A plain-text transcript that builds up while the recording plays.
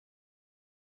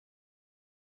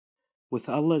With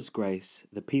Allah's grace,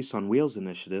 the Peace on Wheels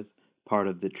initiative, part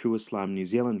of the True Islam New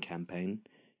Zealand campaign,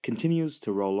 continues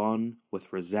to roll on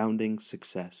with resounding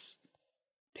success.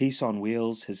 Peace on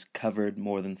Wheels has covered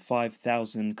more than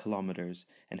 5,000 kilometers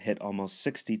and hit almost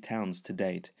 60 towns to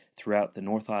date throughout the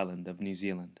North Island of New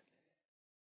Zealand.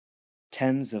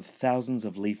 Tens of thousands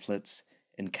of leaflets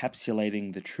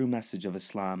encapsulating the true message of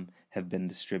Islam have been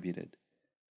distributed.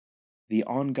 The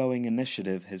ongoing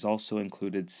initiative has also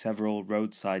included several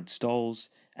roadside stalls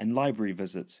and library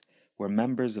visits where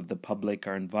members of the public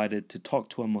are invited to talk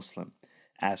to a Muslim,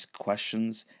 ask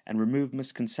questions, and remove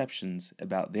misconceptions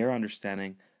about their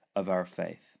understanding of our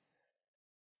faith.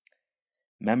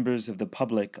 Members of the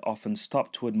public often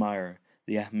stop to admire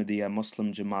the Ahmadi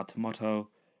Muslim Jamaat motto,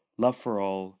 "Love for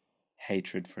all,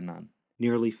 hatred for none."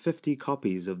 Nearly 50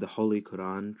 copies of the Holy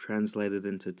Quran translated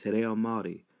into Te Reo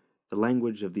Māori, the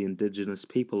language of the indigenous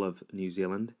people of New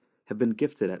Zealand, have been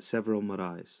gifted at several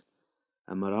maraes.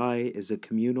 A marae is a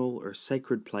communal or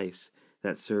sacred place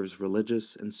that serves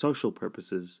religious and social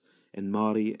purposes in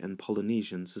Māori and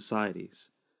Polynesian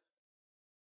societies.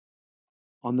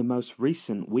 On the most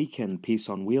recent weekend Peace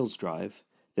on Wheels drive,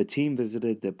 the team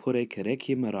visited the Pure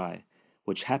Kereki marae,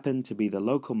 which happened to be the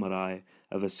local marae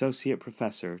of Associate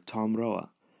Professor Tom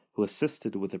Roa, who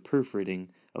assisted with the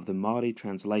proofreading of the Māori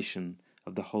translation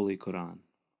of the Holy Quran.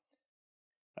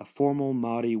 A formal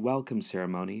Māori welcome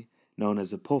ceremony, known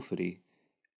as a pōwhiri,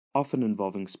 often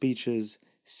involving speeches,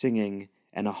 singing,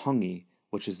 and a hongi,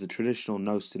 which is the traditional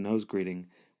nose-to-nose greeting,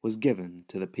 was given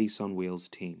to the Peace on Wheels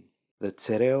team. The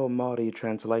Te Reo Māori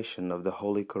translation of the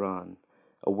Holy Quran,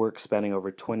 a work spanning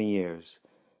over 20 years,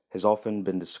 has often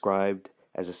been described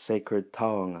as a sacred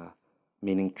taonga,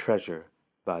 meaning treasure,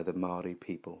 by the Māori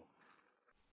people.